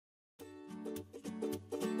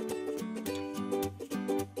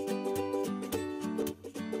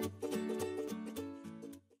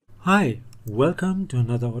Hi, welcome to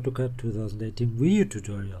another Autocad 2018 video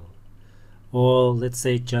tutorial, or let's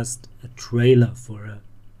say just a trailer for a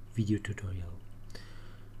video tutorial.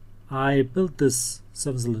 I built this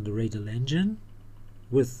 7-cylinder Radial engine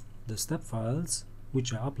with the step files,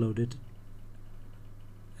 which are uploaded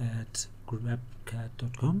at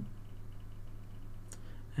grabcad.com,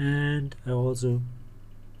 and I also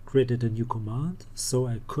created a new command so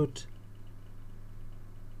I could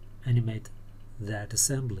animate that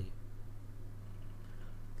assembly.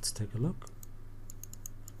 Let's take a look.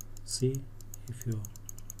 See, if you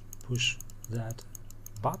push that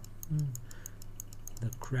button, the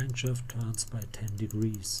crankshaft turns by 10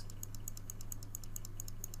 degrees.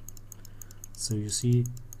 So you see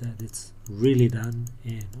that it's really done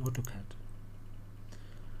in Autocad.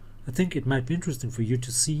 I think it might be interesting for you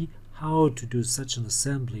to see how to do such an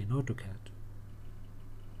assembly in Autocad.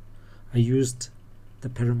 I used the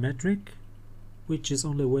parametric, which is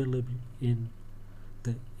only available in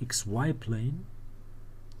the XY plane,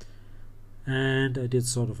 and I did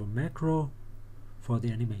sort of a macro for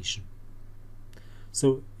the animation.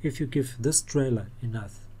 So if you give this trailer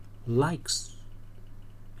enough likes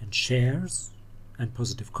and shares and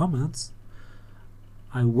positive comments,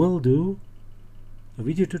 I will do a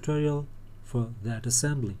video tutorial for that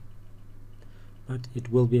assembly, but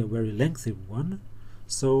it will be a very lengthy one,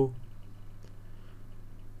 so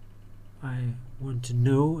I want to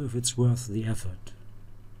know if it's worth the effort.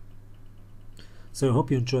 So I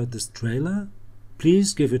hope you enjoyed this trailer.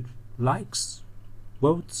 Please give it likes,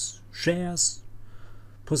 votes, shares,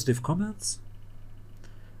 positive comments,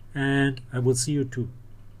 and I will see you to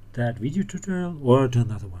that video tutorial or to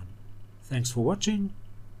another one. Thanks for watching.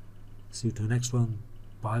 See you to the next one.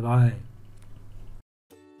 Bye bye.